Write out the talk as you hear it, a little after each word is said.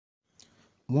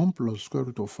1 plus square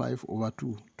root of 5 over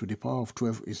 2 to the power of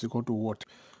 12 is equal to what?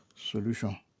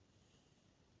 Solution.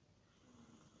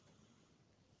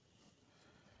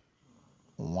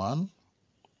 1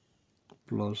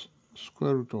 plus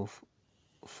square root of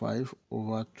 5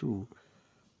 over 2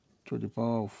 to the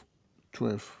power of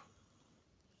 12.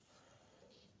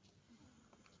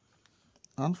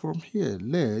 And from here,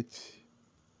 let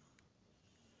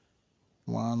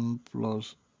 1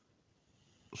 plus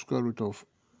square root of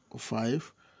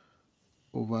 5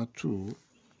 over 2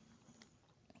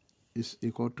 is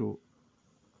equal to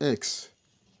x.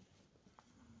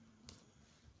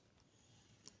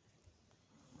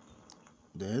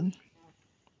 Then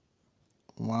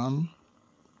 1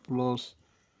 plus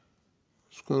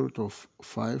square root of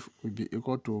 5 will be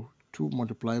equal to 2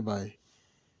 multiplied by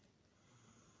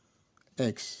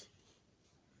x.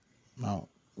 Now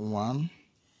 1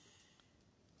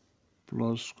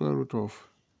 plus square root of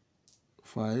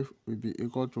 5 will be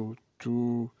equal to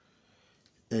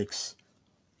 2x.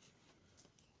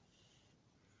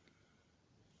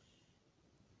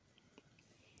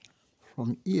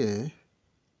 From here,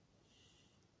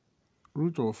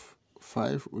 root of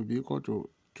 5 will be equal to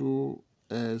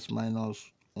 2x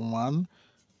minus 1.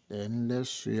 Then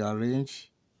let's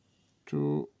rearrange.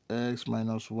 2x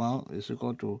minus 1 is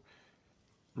equal to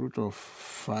root of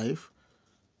 5.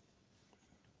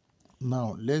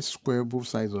 Now let's square both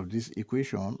sides of this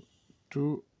equation.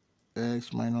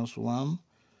 2x minus 1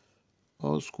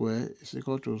 all square is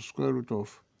equal to square root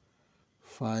of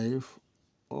 5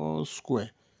 all square.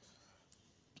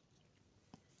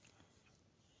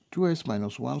 2x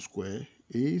minus 1 square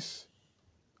is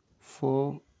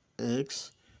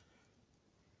 4x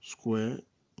square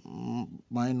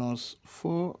minus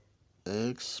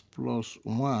 4x plus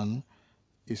 1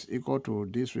 is equal to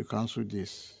this. We cancel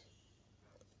this,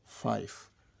 5.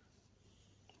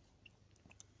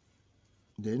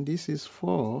 Then this is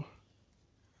 4x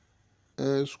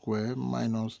square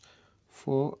minus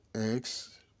 4x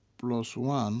plus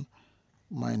 1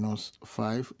 minus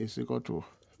 5 is equal to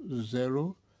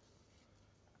 0.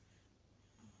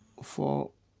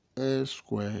 4x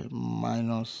square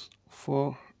minus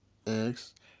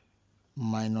 4x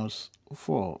minus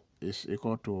 4 is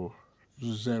equal to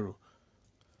 0.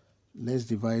 Let's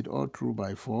divide all through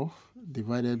by 4.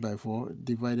 Divided by 4,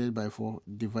 divided by 4,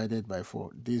 divided by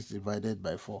 4. This divided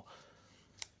by 4.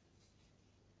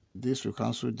 This will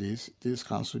cancel this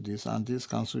cancel this, and this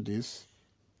cancel this.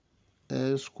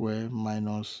 S square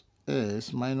minus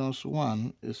s minus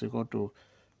 1 is equal to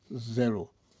 0.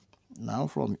 Now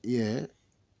from here,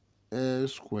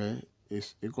 s square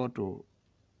is equal to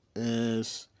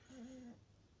s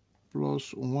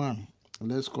plus 1.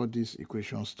 Let's call this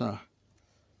equation star.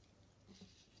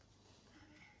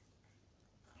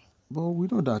 But we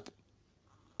know that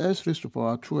s raised to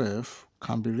power 12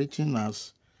 can be written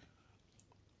as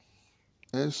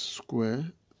s square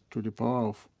to the power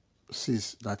of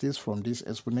 6. That is from this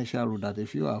exponential rule that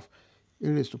if you have a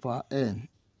raised to power n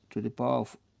to the power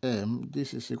of m,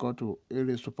 this is equal to a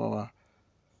raised to power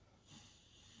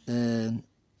n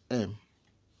m.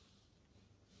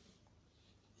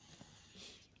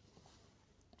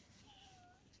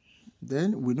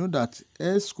 Then we know that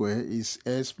s square is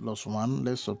s plus 1.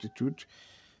 Let's substitute.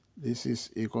 This is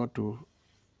equal to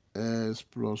s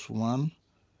plus 1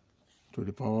 to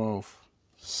the power of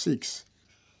 6.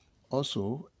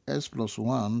 Also, s plus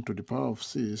 1 to the power of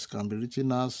 6 can be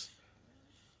written as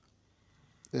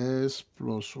s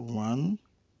plus 1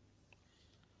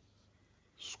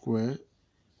 square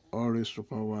all raised to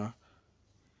power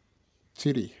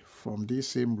 3 from this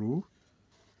same rule.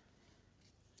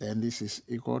 And this is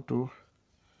equal to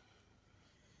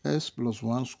s plus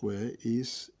 1 square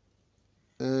is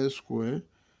s square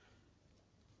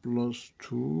plus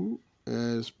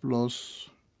 2s plus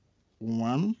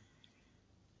 1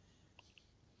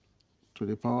 to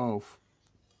the power of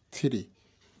 3.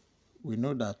 We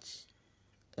know that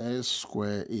s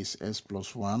square is s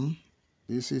plus 1.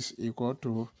 This is equal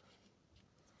to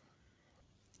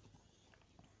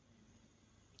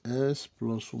s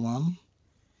plus 1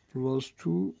 plus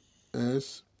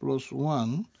 2s plus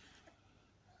 1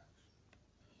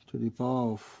 to the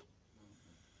power of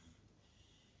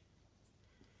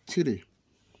 3.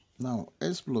 Now,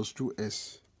 s plus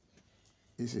 2s,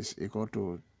 this is equal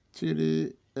to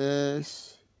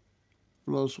 3s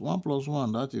plus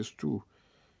 1, that is 2,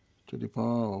 to the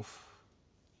power of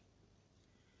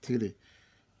 3.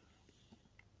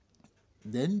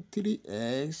 Then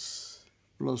 3x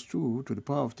plus 2 to the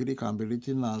power of 3 can be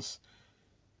written as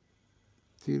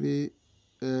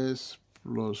 3s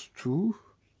plus 2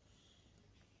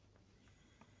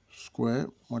 square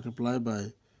multiplied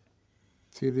by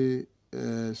 3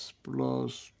 3s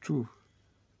plus 2.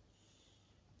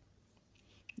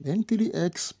 Then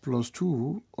 3x plus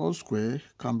 2 all square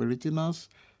can be written as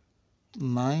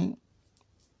 9s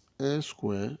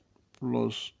squared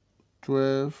plus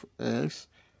 12x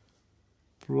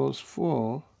plus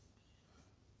 4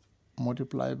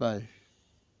 multiplied by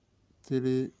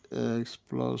 3x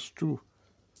plus 2.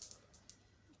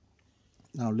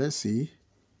 Now let's see.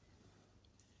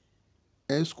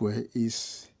 S squared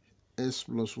is s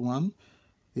plus 1.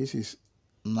 This is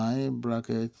 9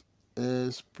 bracket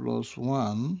s plus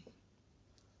 1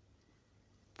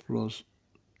 plus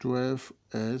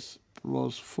 12s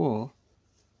plus 4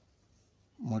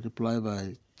 multiplied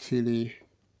by 3s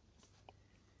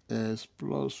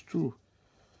plus 2.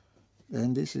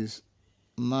 Then this is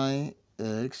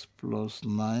 9x plus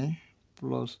 9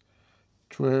 plus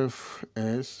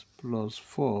 12s plus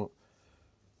 4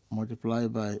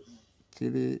 multiplied by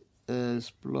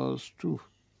 3s plus 2.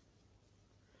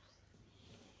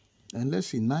 And let's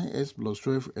see, 9s plus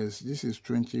 12s, this is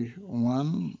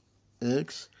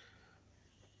 21x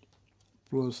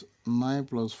plus 9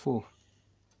 plus 4,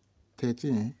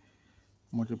 13,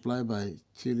 multiplied by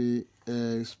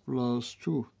 3x plus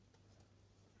 2.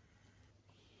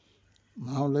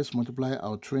 Now let's multiply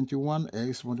our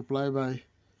 21x multiplied by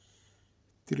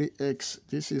 3x.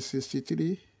 This is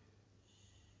 63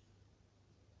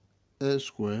 s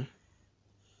squared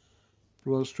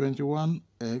plus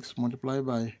 21x multiplied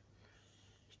by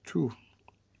 2.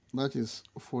 That is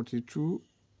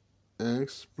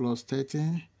 42x plus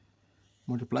 13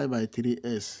 multiplied by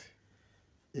 3s.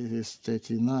 It is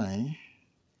 39x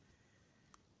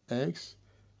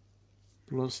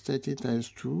plus 30 times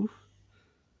 2,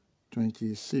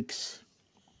 26.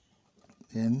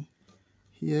 And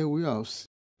here we have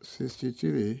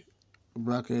 63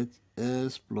 bracket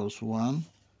s plus 1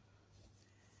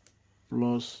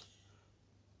 plus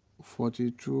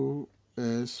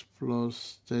 42s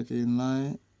plus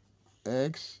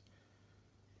 39x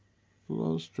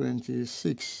plus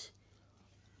 26.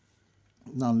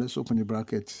 Now let's open the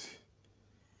bracket.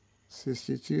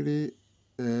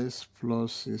 63s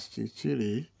plus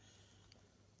 63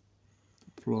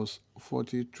 plus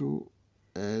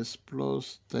 42s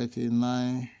plus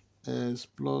 39s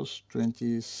plus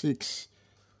 26.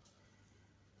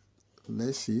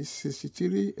 Let's see,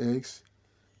 63x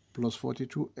plus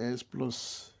 42s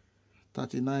plus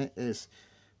 39s.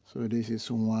 So this is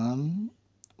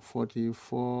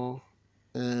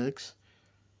 144x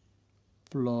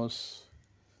plus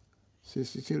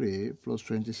 63 plus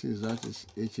 26, that is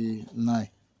 89.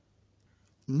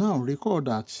 Now recall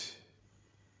that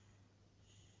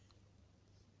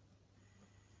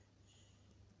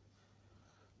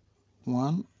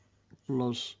one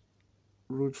plus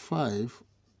root 5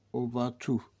 over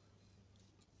 2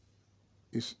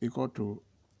 is equal to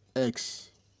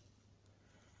x.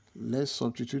 Let's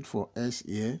substitute for s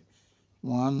here.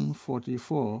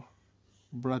 144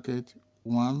 bracket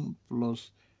 1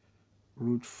 plus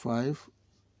root 5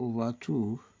 over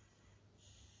 2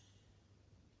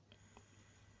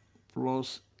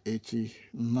 plus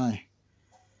 89.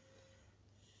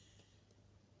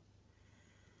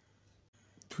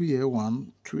 2 here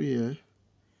 1, 2 here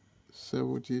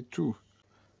 72.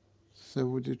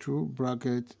 72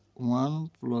 bracket 1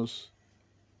 plus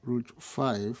root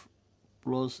 5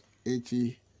 plus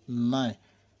 89.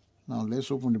 Now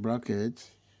let's open the bracket.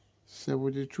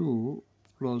 72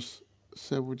 plus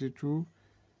 72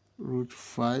 root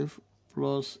 5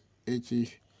 plus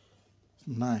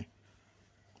 89.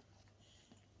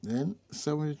 Then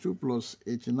 72 plus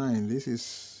 89, this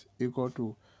is equal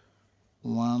to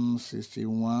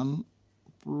 161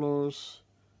 plus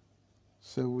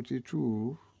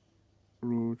 72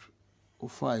 root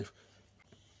 5.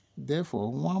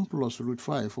 Therefore, 1 plus root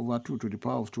 5 over 2 to the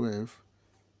power of 12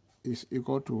 is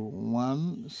equal to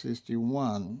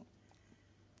 161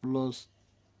 plus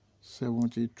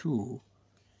 72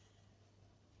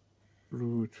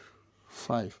 root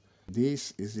 5.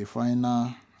 This is the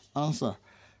final answer.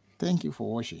 Thank you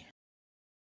for watching.